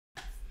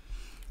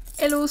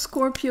Hello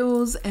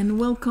Scorpios and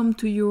welcome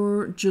to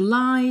your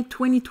July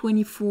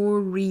 2024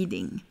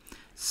 reading.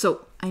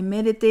 So I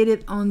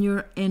meditated on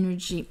your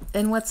energy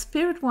and what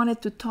Spirit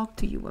wanted to talk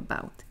to you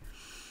about.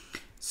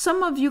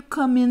 Some of you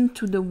come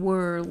into the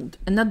world,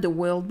 not the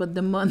world but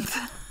the month,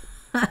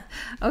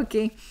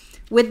 okay,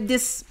 with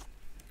this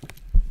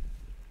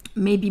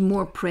maybe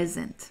more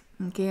present.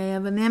 Okay, I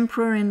have an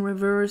Emperor in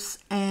reverse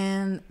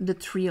and the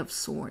Three of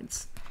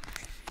Swords.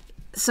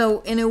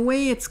 So in a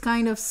way, it's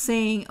kind of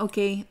saying,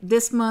 okay,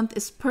 this month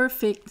is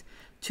perfect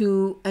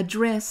to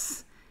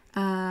address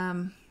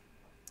the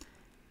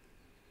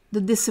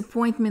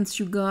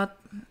disappointments you got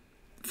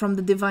from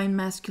the Divine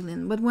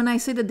Masculine. But when I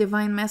say the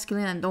Divine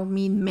Masculine, I don't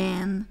mean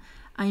man.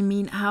 I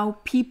mean how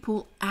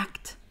people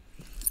act,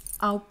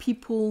 how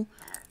people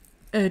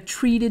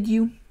treated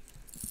you.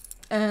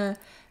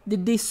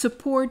 Did they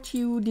support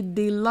you? Did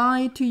they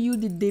lie to you?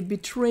 Did they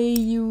betray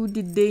you?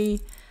 Did they,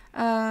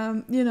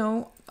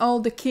 all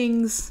the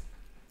kings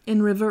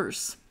in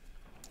reverse.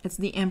 It's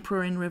the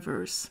Emperor in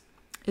reverse.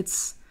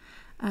 It's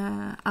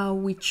how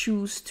we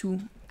choose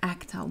to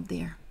act out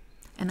there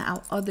and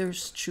how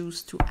others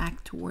choose to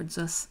act towards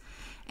us.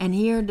 And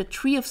here, the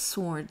Three of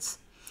Swords.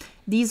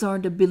 These are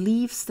the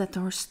beliefs that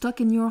are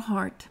stuck in your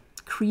heart,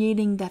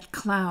 creating that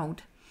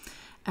cloud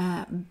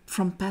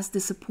from past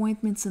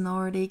disappointments and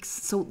heartaches.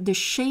 So the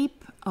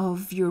shape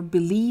of your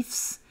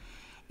beliefs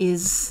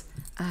is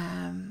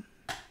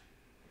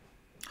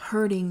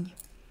hurting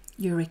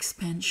your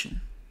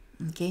expansion.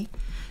 Okay,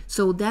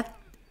 so that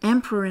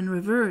Emperor in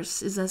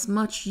reverse is as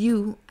much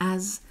you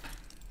as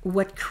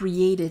what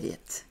created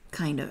it,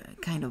 kind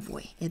of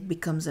way. It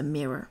becomes a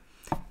mirror,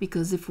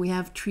 because if we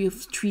have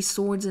three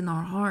swords in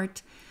our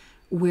heart,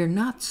 we're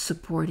not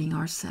supporting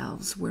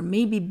ourselves, we're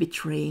maybe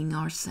betraying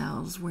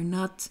ourselves, we're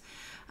not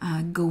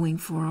going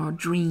for our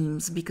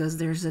dreams because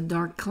there's a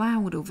dark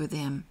cloud over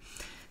them.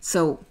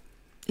 So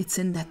it's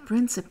in that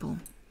principle.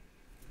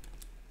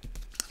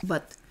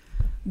 But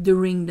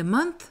during the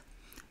month,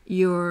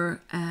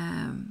 you're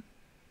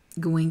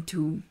going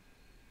to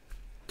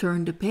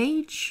turn the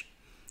page,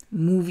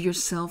 move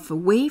yourself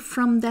away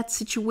from that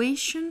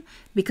situation,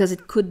 because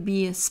it could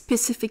be a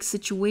specific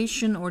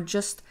situation or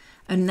just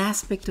an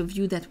aspect of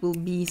you that will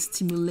be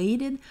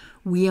stimulated.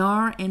 We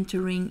are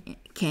entering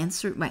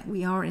Cancer, but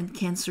we are in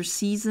Cancer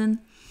season,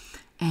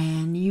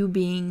 and you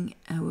being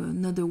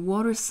another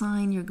water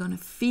sign, you're going to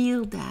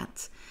feel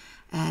that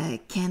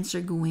Cancer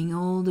going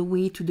all the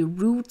way to the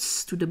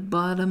roots, to the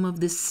bottom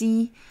of the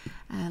sea,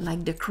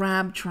 like the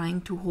crab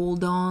trying to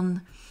hold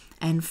on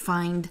and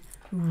find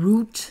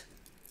root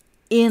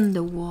in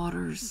the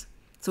waters.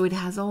 So it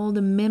has all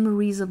the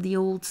memories of the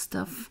old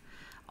stuff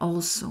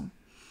also,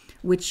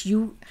 which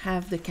you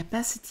have the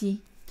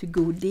capacity to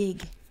go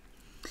dig.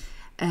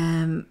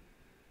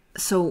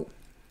 So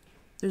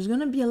there's going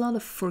to be a lot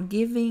of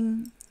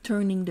forgiving,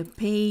 turning the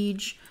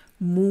page,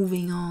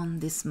 moving on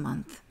this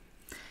month.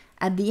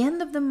 At the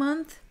end of the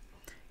month,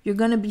 you're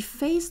going to be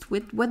faced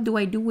with, what do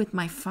I do with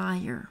my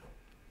fire?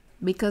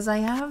 Because I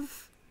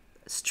have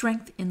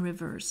Strength in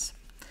reverse.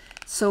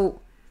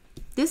 So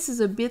this is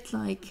a bit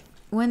like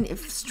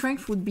if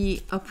Strength would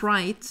be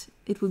upright,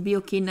 it would be,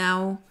 okay,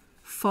 now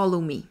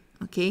follow me.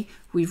 Okay,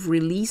 we've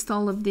released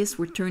all of this.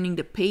 We're turning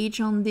the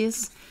page on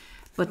this.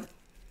 But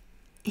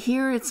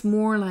here it's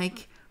more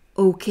like,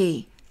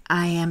 okay,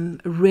 I am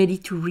ready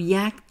to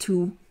react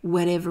to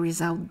whatever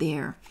is out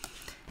there.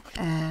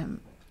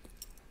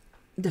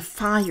 The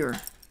fire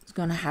is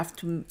going to have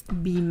to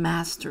be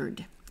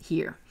mastered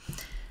here.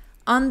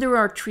 Under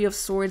our Three of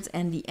Swords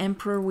and the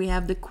Emperor, we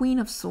have the Queen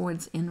of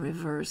Swords in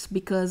reverse,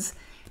 because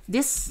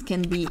this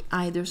can be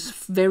either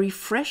very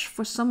fresh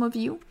for some of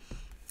you.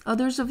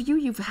 Others of you,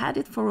 you've had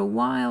it for a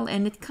while,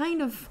 and it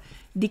kind of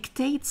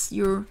dictates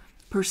your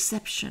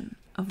perception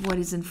of what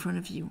is in front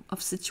of you,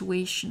 of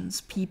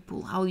situations,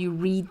 people, how you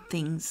read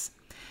things.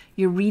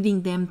 You're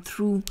reading them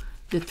through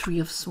the Three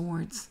of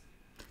Swords,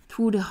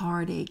 through the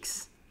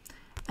heartaches,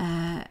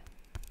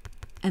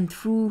 and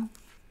through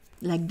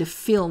like the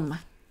film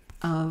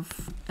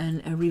of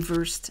a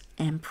reversed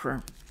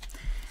Emperor.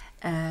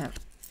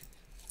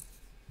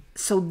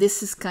 So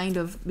this is kind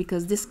of,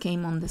 because this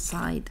came on the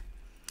side.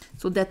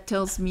 So that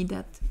tells me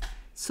that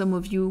some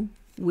of you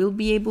will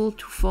be able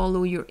to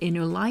follow your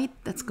inner light.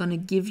 That's going to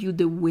give you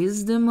the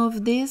wisdom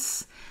of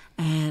this.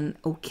 And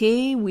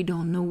okay, we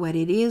don't know what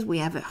it is. We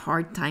have a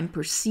hard time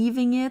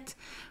perceiving it.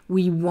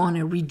 We want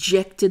to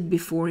reject it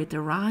before it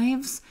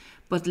arrives.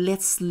 But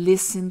let's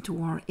listen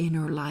to our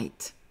inner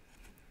light.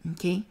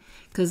 Okay?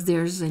 Because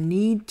there's a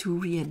need to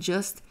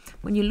readjust.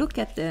 When you look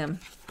at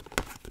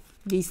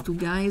these two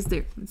guys,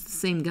 it's the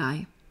same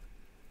guy.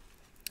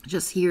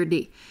 Just here,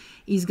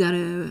 he's got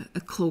a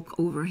cloak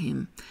over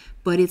him.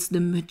 But it's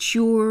the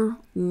mature,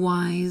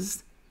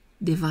 wise,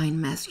 Divine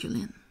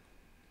Masculine.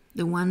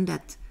 The one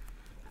that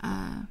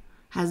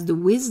has the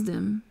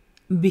wisdom,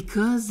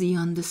 because he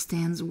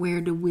understands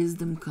where the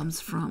wisdom comes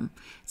from.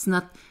 It's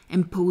not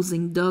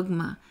imposing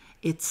dogma.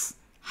 It's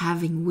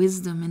having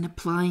wisdom and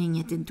applying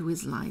it into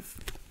his life.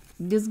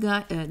 This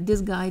guy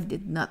does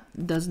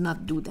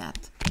not do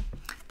that.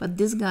 But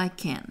this guy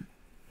can.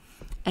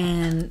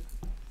 And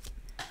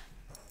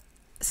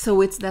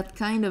so it's that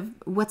kind of,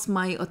 what's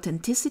my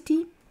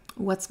authenticity?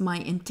 What's my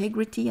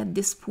integrity at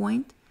this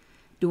point?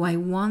 Do I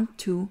want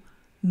to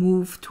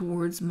move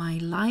towards my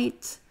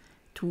light,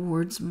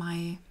 towards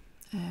my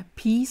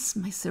peace,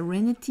 my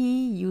serenity,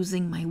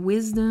 using my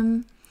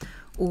wisdom,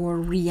 or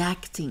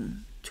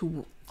reacting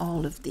to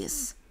all of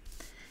this?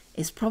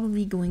 Is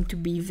probably going to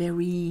be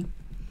very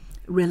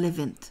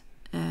relevant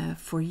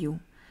for you,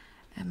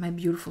 my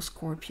beautiful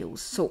Scorpios.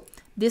 So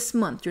this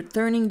month, you're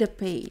turning the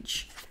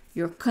page,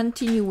 you're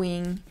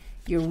continuing,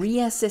 you're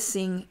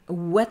reassessing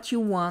what you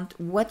want,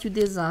 what you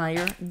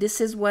desire.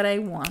 This is what I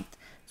want.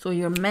 So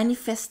you're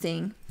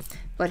manifesting.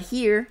 But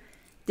here,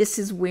 this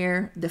is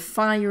where the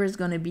fire is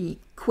going to be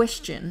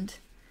questioned,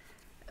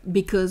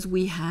 because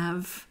we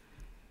have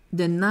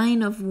the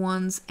 9 of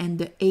Wands and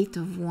the 8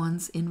 of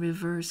Wands in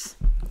reverse,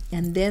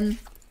 and then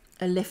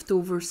a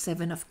leftover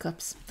 7 of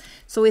Cups.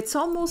 So it's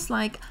almost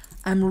like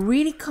I'm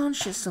really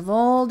conscious of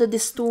all the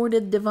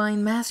distorted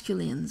divine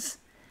masculines.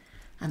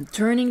 I'm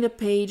turning the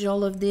page,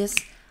 all of this.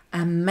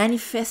 I'm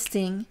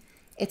manifesting.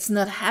 It's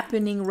not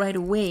happening right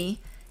away.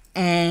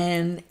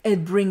 And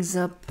it brings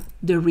up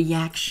the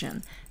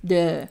reaction,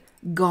 the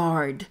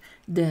guard,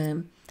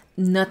 the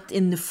not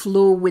in the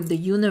flow with the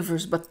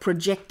universe, but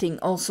projecting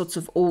all sorts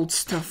of old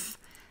stuff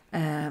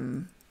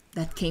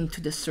that came to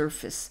the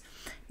surface.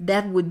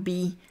 That would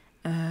be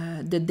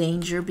the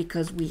danger,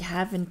 because we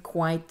haven't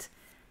quite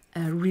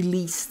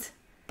released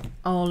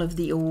all of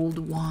the old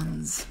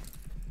wands.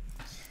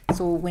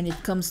 So when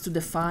it comes to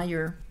the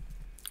fire,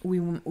 we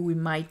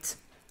might,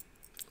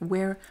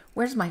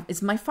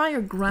 is my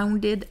fire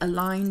grounded,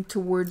 aligned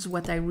towards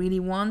what I really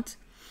want?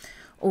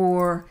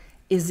 Or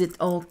is it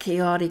all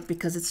chaotic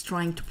because it's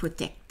trying to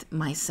protect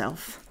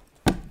myself?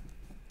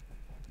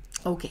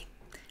 Okay,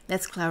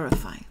 let's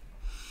clarify.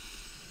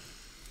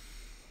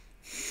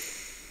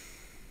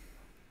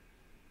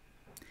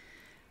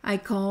 I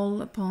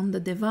call upon the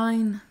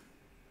divine.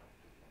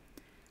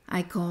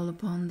 I call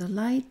upon the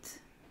light.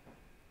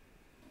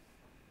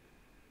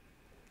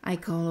 I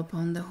call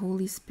upon the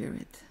Holy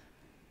Spirit.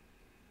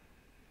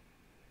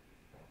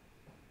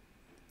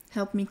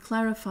 Help me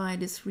clarify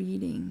this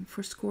reading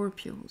for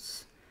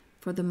Scorpios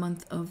for the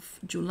month of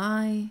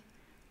July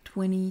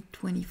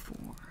 2024.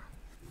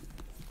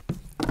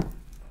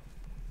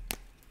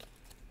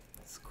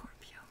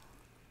 Scorpio.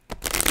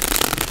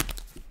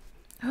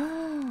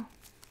 Oh,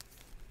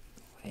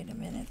 wait a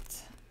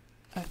minute.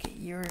 Okay,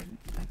 you're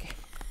okay.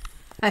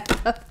 I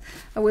thought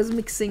I was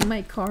mixing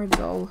my cards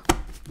all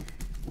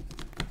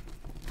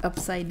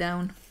upside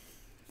down.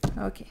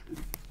 Okay,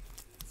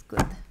 it's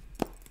good.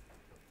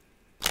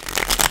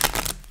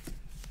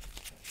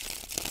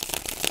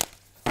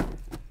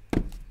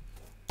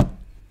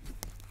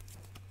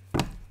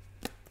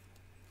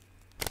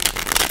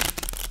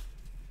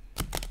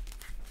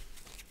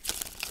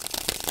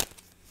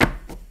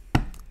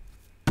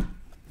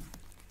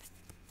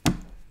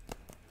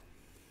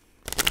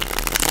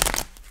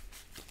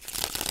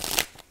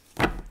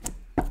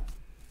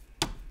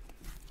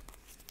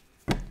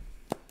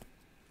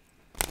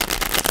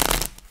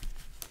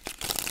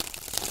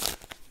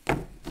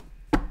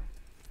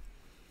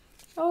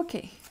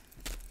 Okay,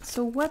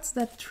 so what's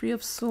that Three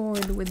of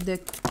Swords with the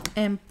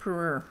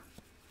Emperor?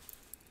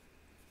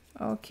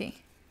 Okay,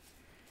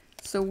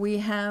 so we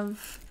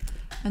have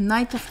a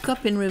Knight of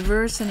Cups in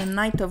reverse and a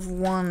Knight of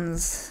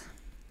Wands.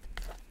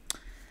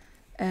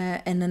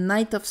 And a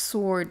Knight of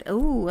Swords.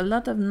 Oh, a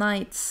lot of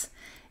Knights.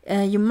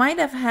 You might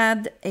have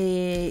had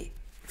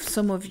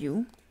some of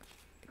you,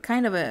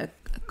 kind of a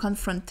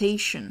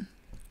confrontation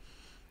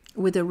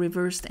with a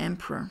reversed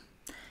Emperor.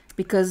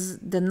 Because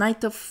the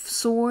Knight of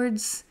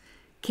Swords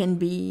can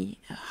be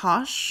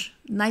harsh.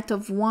 Knight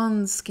of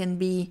Wands can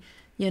be,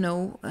 in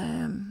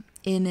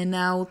and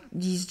out.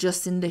 He's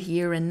just in the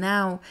here and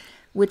now,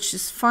 which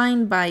is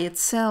fine by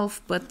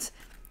itself. But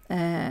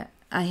I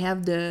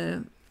have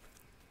the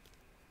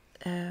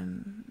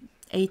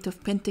 8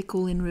 of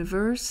Pentacles in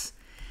reverse,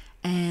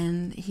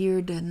 and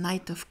here the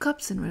Knight of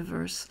Cups in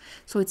reverse.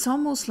 So it's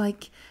almost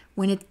like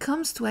when it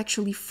comes to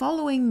actually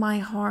following my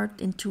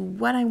heart into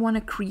what I want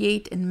to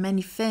create and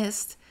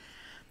manifest,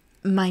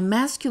 my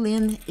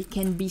masculine, it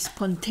can be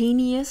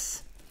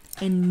spontaneous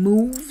and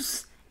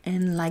moves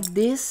and like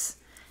this,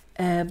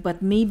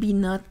 but maybe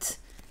not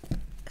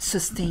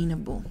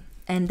sustainable.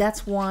 And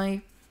that's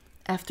why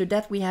after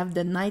that we have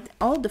the Knight,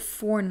 all the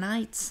 4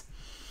 Knights.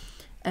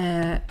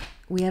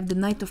 We have the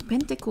Knight of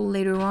Pentacles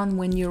later on,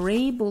 when you're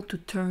able to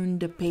turn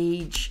the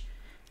page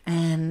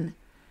and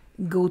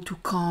go to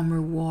calmer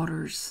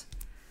waters.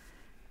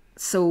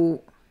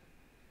 So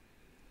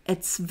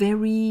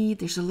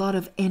there's a lot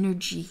of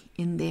energy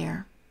in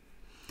there.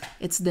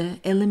 It's the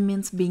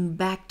elements being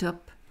backed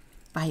up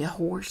by a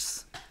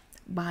horse,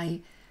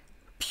 by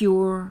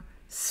pure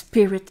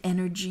spirit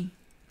energy.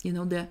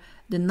 The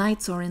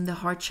Knights are in the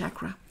heart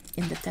chakra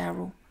in the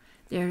tarot.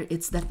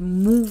 It's that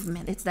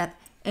movement, it's that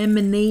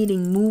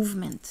emanating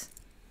movement.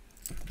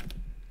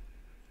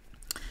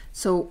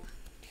 So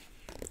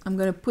I'm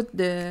going to put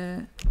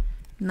the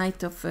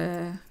Knight of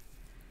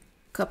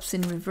Cups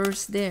in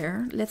reverse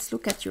there. Let's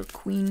look at your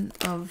Queen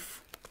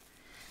of...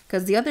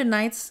 Because the other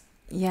nights,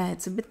 yeah,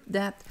 it's a bit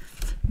that...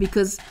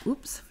 Because,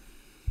 oops,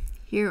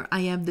 here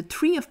I have the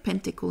Three of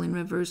Pentacles in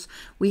reverse.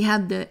 We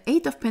had the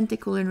Eight of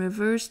Pentacles in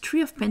reverse,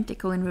 Three of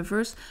Pentacles in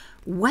reverse.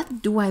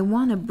 What do I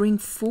want to bring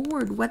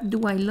forward? What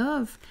do I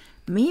love?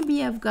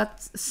 Maybe I've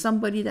got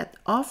somebody that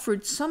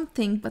offered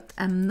something, but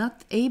I'm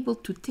not able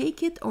to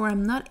take it, or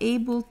I'm not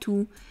able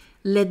to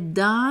let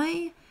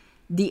die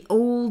the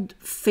old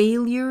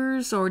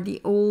failures or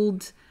the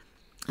old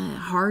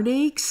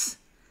heartaches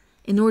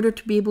in order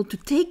to be able to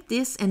take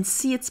this and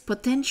see its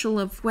potential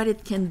of what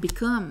it can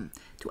become,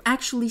 to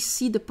actually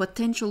see the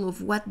potential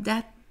of what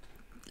that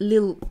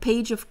little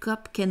Page of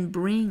Cup can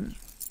bring.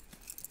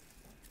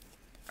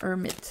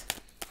 Hermit.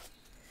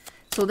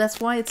 So that's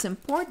why it's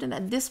important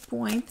at this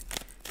point.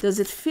 Does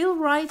it feel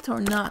right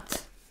or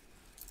not?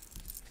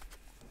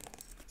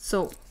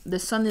 So the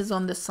Sun is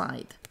on the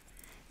side.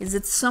 Is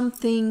it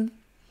something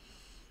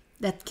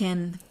that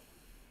can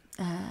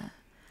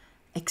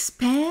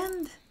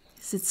expand?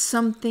 Is it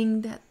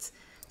something that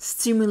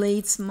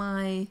stimulates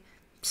my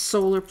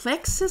solar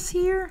plexus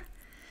here?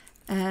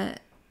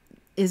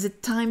 Is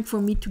it time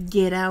for me to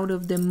get out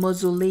of the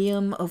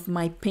mausoleum of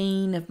my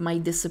pain, of my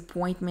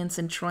disappointments,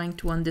 and trying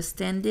to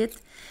understand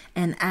it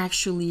and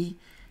actually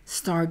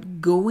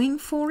start going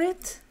for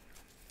it?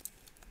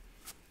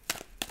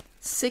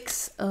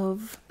 Six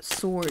of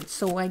Swords.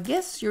 So I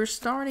guess you're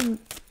starting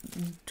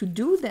to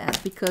do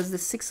that, because the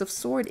Six of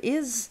Swords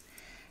is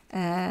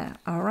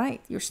all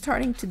right. You're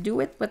starting to do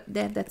it, but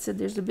that's it.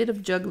 There's a bit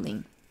of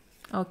juggling.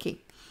 Okay,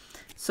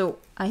 so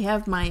I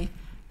have my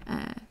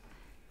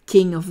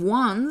King of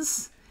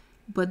Wands,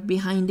 but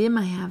behind him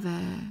I have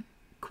a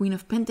Queen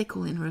of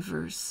Pentacles in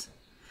reverse.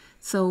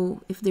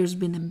 So if there's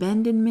been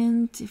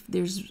abandonment, if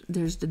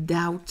there's the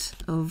doubt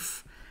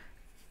of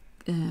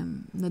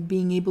not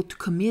being able to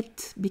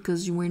commit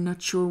because we're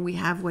not sure we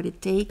have what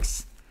it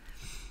takes,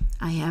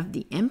 I have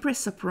the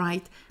Empress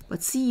upright.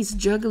 But see, he's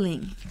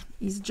juggling.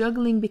 He's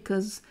juggling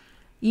because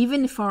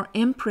even if our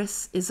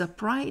Empress is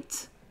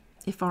upright,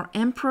 if our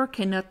Emperor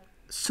cannot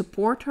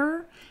support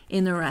her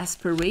in her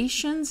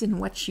aspirations, in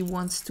what she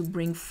wants to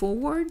bring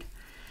forward,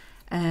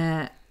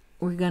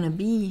 we're gonna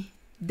be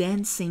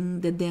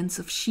dancing the dance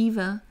of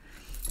Shiva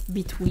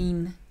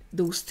between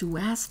those two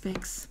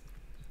aspects,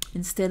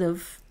 instead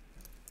of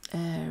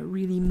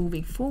really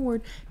moving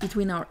forward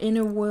between our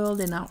inner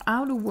world and our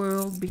outer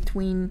world,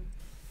 between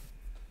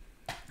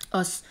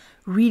us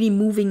really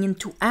moving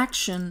into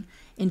action,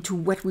 into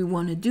what we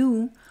want to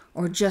do,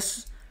 or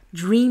just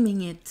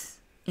dreaming it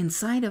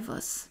inside of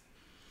us.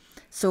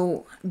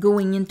 So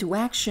going into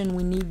action,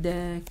 we need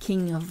the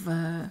King of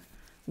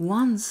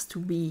Wands to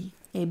be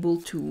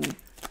able to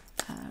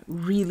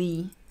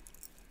really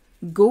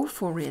go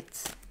for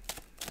it.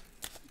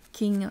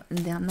 King, and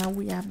then now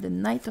we have the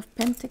Knight of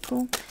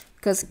Pentacles,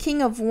 because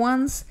King of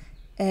Wands,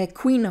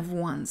 Queen of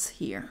Wands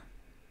here.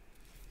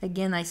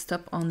 Again, I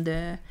stop on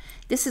the,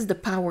 this is the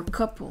power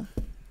couple.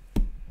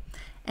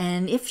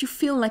 And if you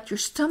feel like you're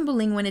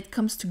stumbling when it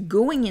comes to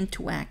going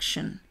into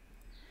action,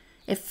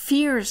 if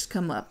fears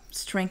come up,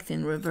 Strength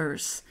in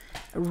reverse,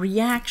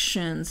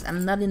 reactions,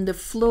 I'm not in the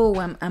flow,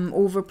 I'm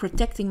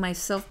overprotecting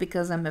myself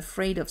because I'm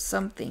afraid of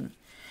something,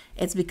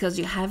 it's because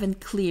you haven't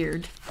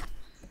cleared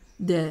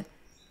the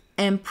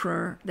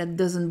Emperor that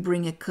doesn't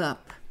bring a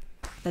cup,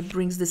 that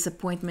brings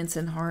disappointments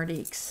and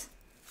heartaches.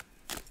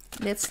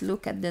 Let's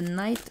look at the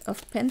Knight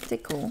of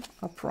Pentacles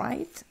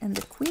upright and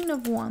the Queen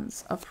of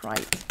Wands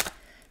upright.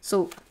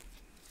 So,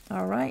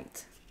 all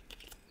right.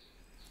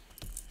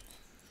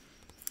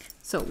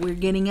 So we're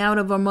getting out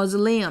of our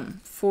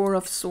mausoleum. Four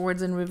of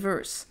Swords in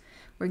reverse.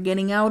 We're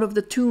getting out of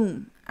the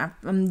tomb.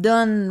 I'm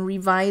done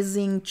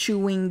revising,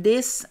 chewing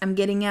this. I'm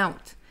getting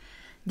out.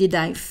 Did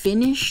I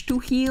finish to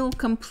heal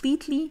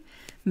completely?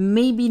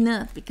 Maybe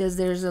not, because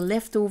there's a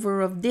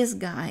leftover of this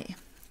guy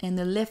and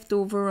a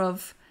leftover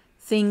of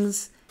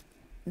things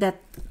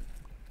that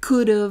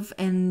could have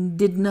and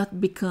did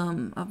not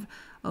become,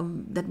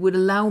 that would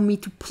allow me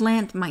to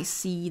plant my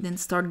seed and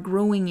start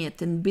growing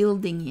it and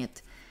building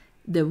it.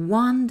 The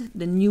wand,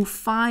 the new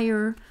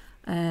fire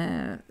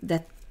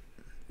that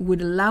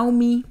would allow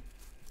me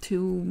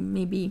to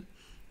maybe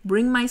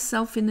bring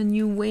myself in a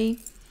new way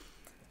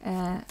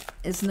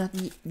is not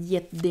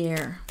yet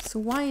there. So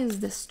why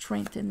is the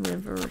Strength in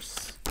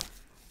reverse?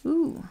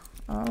 Ooh,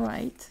 all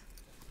right.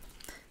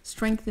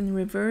 Strength in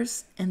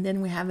reverse, and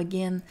then we have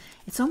again,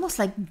 it's almost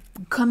like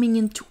coming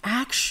into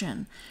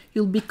action.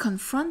 You'll be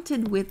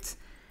confronted with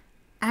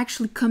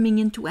actually coming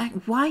into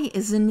act. Why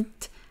isn't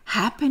it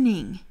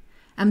happening?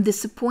 I'm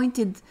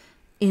disappointed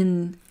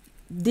in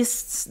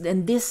this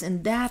and this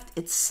and that.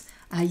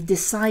 I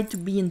decide to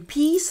be in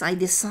peace, I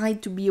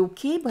decide to be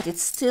okay, but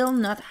it's still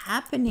not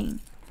happening.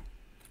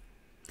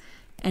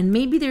 And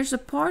maybe there's a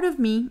part of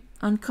me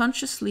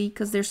unconsciously,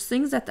 because there's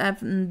things that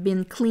haven't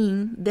been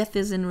clean, Death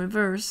is in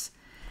reverse,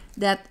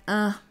 that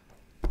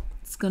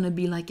it's gonna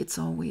be like it's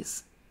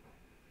always.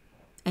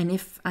 And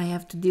if I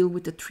have to deal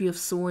with the Three of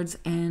Swords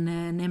and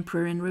an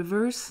Emperor in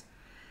reverse,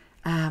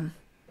 I'm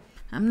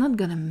I'm not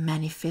gonna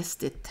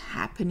manifest it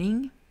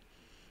happening.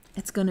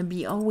 It's gonna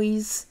be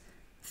always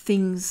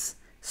things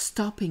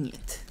stopping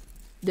it.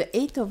 The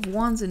Eight of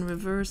Wands in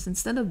reverse,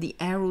 instead of the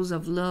arrows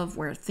of love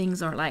where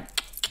things are like,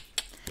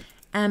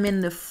 I'm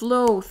in the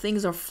flow,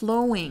 things are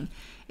flowing.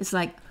 It's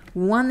like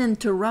one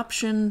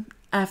interruption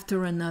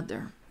after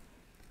another.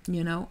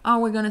 You know, oh,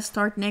 we're going to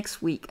start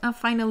next week. Oh,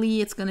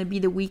 finally, it's going to be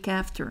the week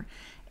after.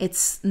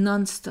 It's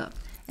nonstop.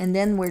 And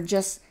then we're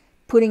just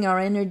putting our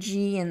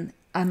energy, and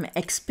I'm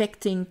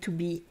expecting to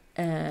be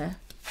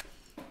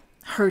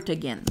hurt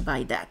again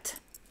by that.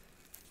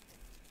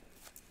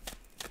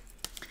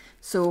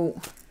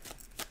 So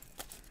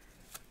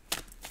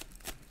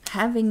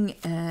having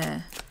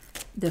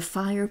the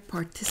fire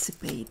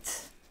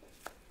participate.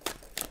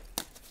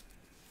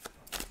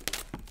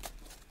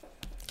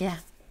 Yeah,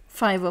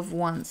 Five of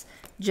Wands.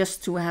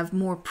 Just to have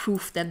more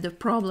proof that the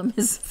problem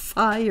is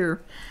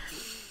fire.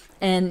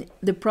 And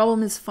the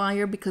problem is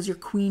fire because your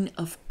Queen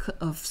of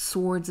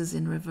Swords is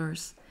in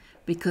reverse.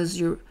 Because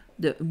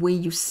the way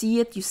you see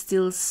it, you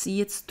still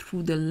see it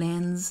through the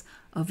lens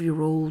of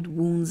your old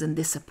wounds and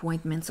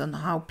disappointments on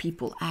how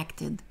people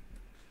acted.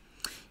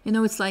 You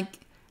know, it's like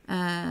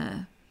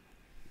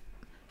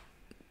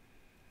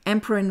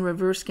Emperor in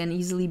reverse can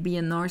easily be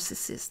a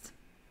narcissist.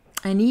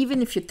 And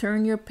even if you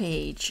turn your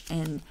page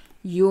and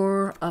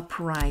you're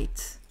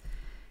upright,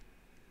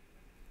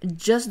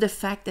 just the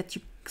fact that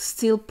you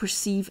still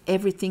perceive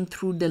everything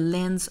through the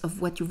lens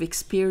of what you've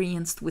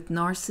experienced with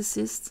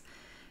narcissists,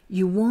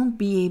 you won't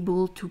be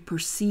able to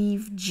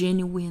perceive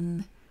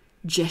genuine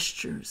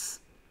gestures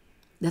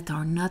that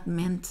are not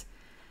meant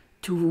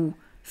to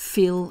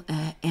fill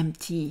an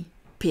empty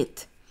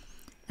pit,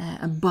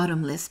 a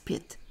bottomless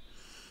pit.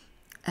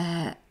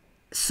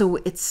 So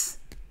it's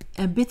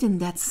a bit in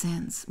that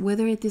sense,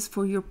 whether it is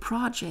for your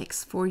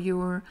projects, for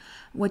your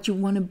what you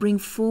want to bring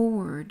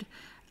forward,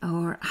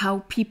 or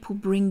how people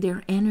bring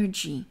their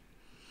energy.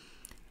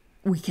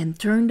 We can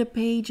turn the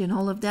page and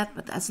all of that,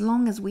 but as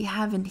long as we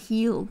haven't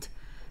healed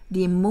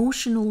the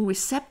emotional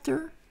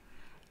receptor,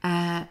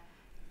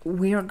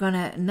 we're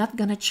not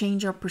gonna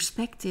change our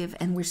perspective,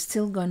 and we're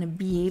still gonna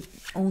be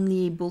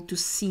only able to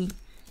see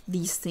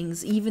these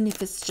things, even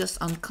if it's just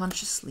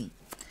unconsciously.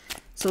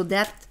 So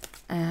that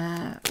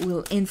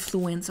will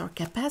influence our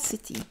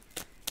capacity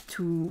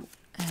to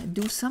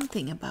do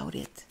something about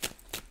it.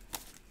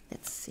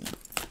 Let's see.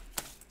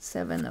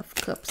 Seven of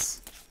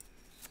Cups.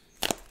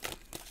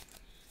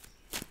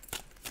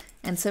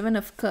 And Seven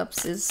of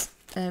Cups is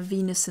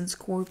Venus in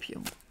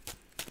Scorpio.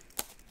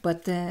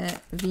 But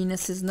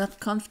Venus is not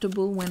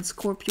comfortable when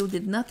Scorpio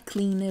did not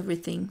clean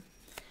everything.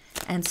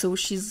 And so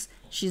she's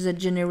a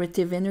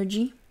generative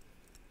energy.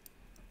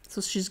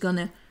 So she's going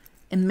to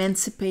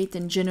emancipate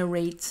and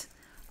generate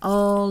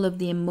all of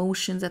the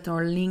emotions that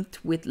are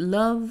linked with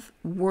love,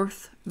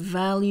 worth,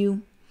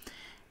 value,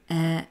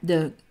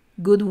 the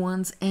good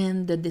ones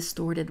and the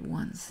distorted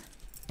ones.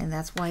 And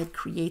that's why it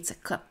creates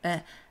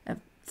a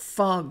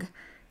fog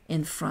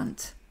in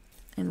front.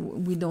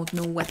 And we don't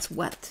know what's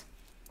what.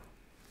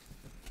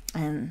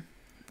 And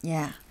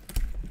yeah,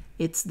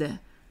 it's the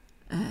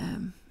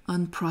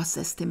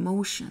unprocessed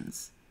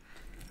emotions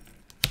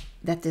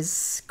that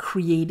is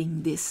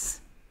creating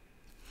this.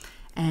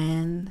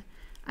 And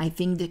I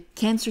think the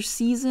Cancer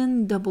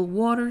season, double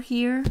water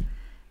here,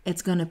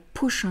 it's going to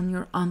push on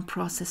your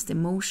unprocessed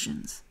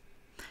emotions.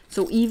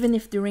 So even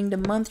if during the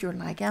month you're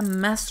like, I'm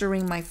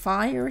mastering my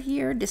fire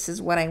here, this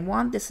is what I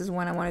want, this is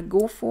what I want to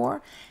go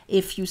for.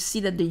 If you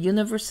see that the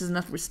universe is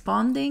not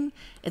responding,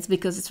 it's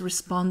because it's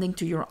responding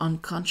to your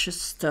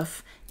unconscious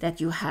stuff that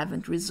you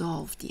haven't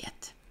resolved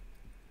yet.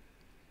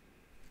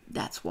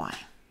 That's why.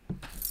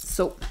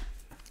 So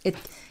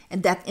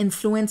and that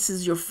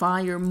influences your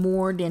fire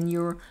more than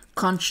your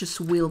conscious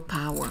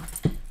willpower.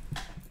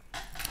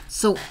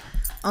 So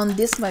on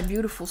this, my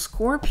beautiful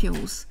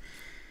Scorpios,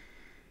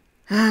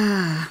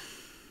 I'm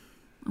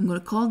going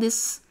to call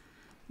this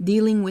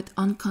dealing with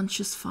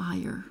unconscious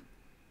fire.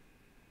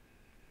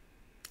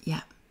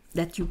 Yeah,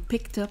 that you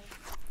picked up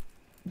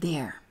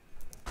there.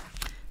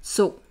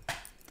 So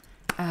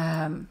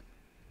on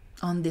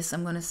this,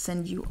 I'm going to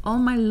send you all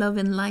my love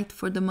and light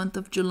for the month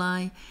of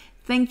July.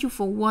 Thank you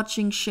for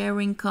watching,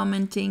 sharing,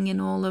 commenting,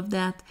 and all of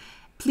that.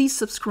 Please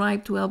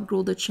subscribe to help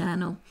grow the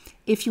channel.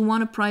 If you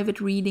want a private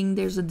reading,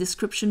 there's a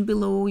description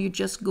below. You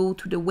just go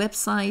to the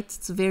website.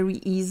 It's very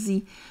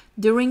easy.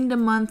 During the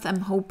month,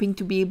 I'm hoping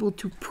to be able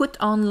to put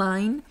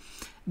online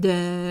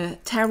the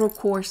tarot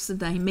course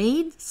that I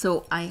made.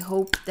 So I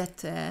hope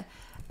that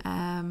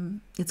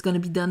it's going to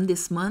be done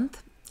this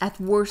month. At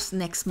worst,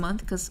 next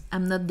month, because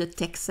I'm not the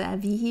tech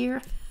savvy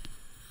here.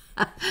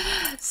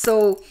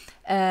 So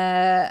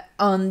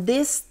on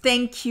this,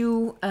 thank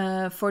you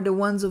for the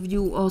ones of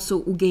you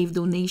also who gave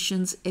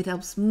donations. It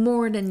helps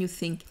more than you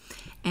think.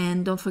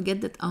 And don't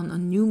forget that on a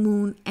new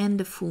moon and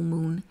the full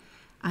moon,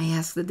 I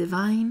ask the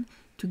divine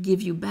to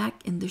give you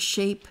back in the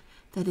shape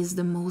that is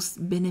the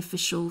most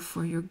beneficial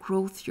for your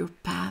growth, your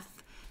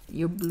path,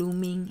 your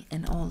blooming,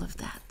 and all of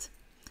that.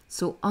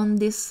 So on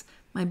this,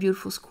 my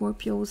beautiful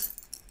Scorpios,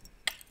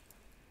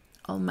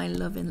 all my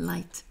love and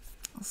light.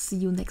 I'll see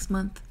you next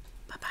month.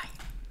 Bye-bye.